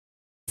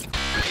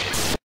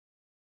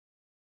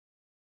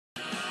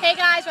Hey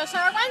guys, Rush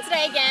Hour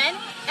Wednesday again,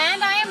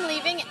 and I am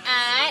leaving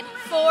at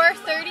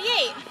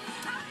 4:38.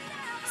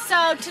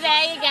 So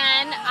today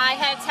again, I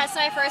had a test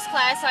in my first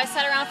class, so I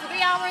sat around for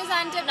 3 hours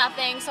and did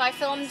nothing, so I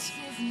filmed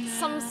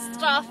some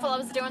stuff while I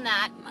was doing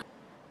that.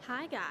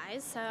 Hi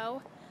guys,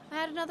 so I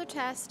had another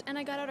test and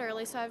I got out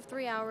early, so I have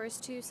 3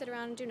 hours to sit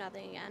around and do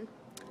nothing again.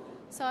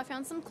 So I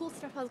found some cool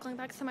stuff. I was going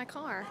back to my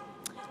car,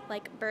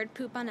 like bird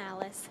poop on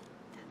Alice.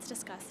 That's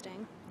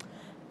disgusting.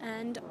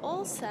 And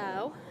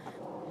also,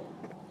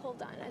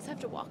 hold on, I just have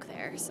to walk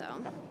there, so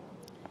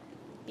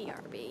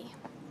BRB.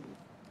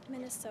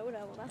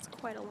 Minnesota, well that's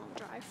quite a long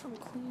drive from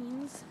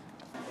Queens.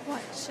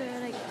 What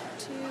should I get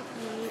to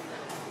eat?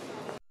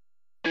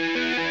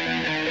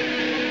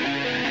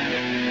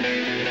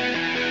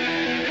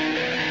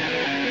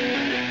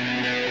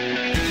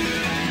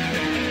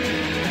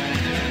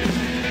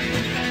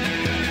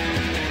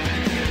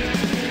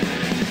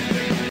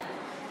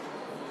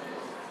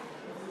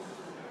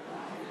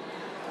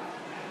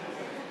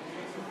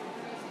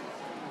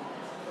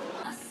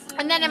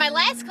 And then in my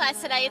last class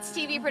today, it's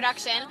TV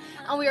production,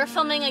 and we were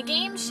filming a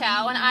game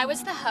show, and I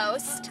was the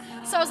host.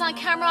 So I was on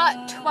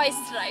camera twice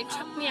today.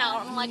 Took me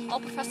out. I'm like all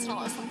professional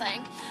or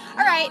something.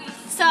 All right,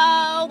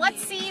 so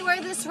let's see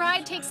where this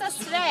ride takes us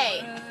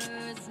today.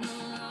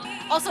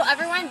 Also,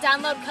 everyone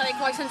download Kelly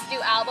Clarkson's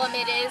new album.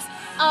 It is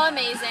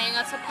amazing.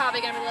 That's what I'm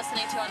probably going to be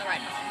listening to on the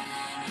ride home.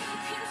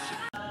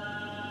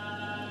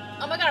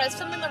 Oh my god, I was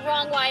filming the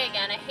wrong way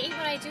again. I hate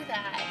when I do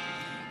that.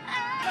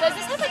 Does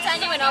this happen to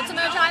anyone else when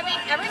they're driving?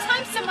 Every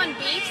time someone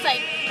beeps,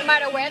 like, no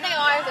matter where they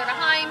are, if they're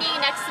behind me,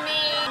 next to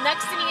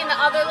me in the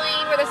other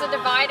lane where there's a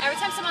divide, every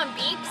time someone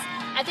beeps,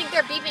 I think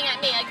they're beeping at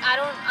me. Like, I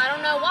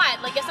don't know why.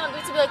 Like, if someone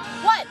beeps, I'll be like,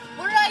 what?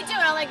 What did I do?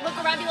 And I'll, like, look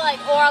around and be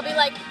like, or I'll be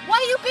like, why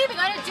are you beeping?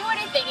 I didn't do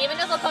anything. Even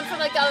if they'll come from,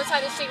 like, the other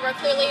side of the street where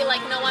clearly,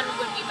 like, no one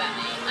would beep at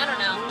me. I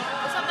don't know.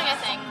 It's something I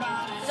think.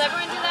 Does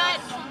everyone do that?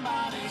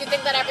 Do you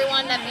think that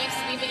everyone that beeps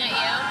is beeping at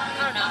you?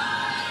 I don't know.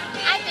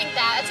 I think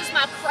that. It's just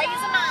my crazy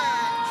mind.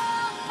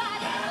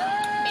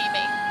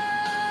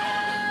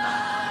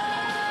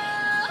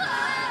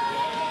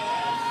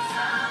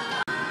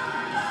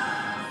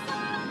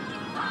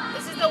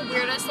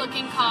 Weirdest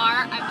looking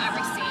car I've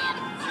ever seen.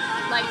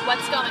 Like,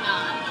 what's going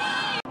on?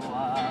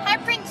 Hi,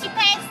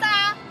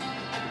 Principessa!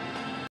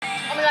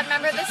 Oh my god,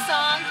 remember this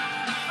song?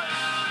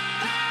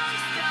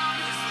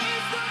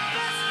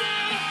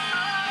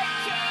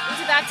 This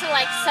is back to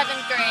like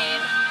 7th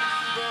grade.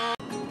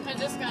 I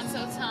just got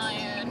so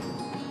tired.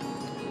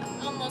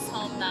 Almost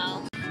home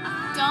now.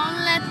 Don't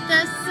let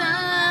the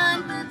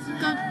sun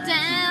go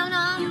down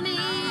on me.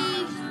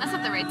 That's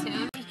not the right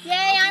tune.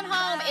 Yay, I'm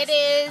home. It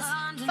is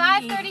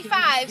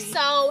 5:35,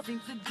 so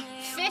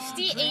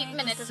 58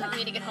 minutes it took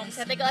me to get home.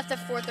 So I think I left at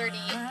 4:38.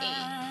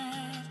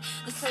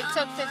 So it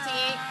took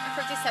 58 or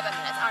 57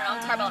 minutes. I don't know,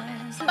 it's hard about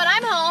minutes. But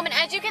I'm home, and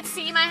as you can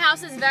see, my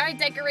house is very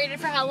decorated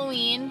for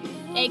Halloween,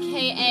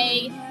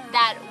 aka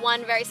that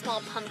one very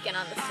small pumpkin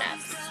on the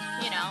steps.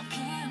 You know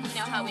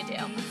how we do.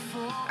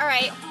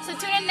 Alright, so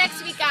tune in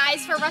next week,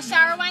 guys, for Rush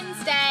Hour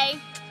Wednesday.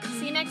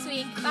 See you next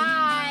week. Bye.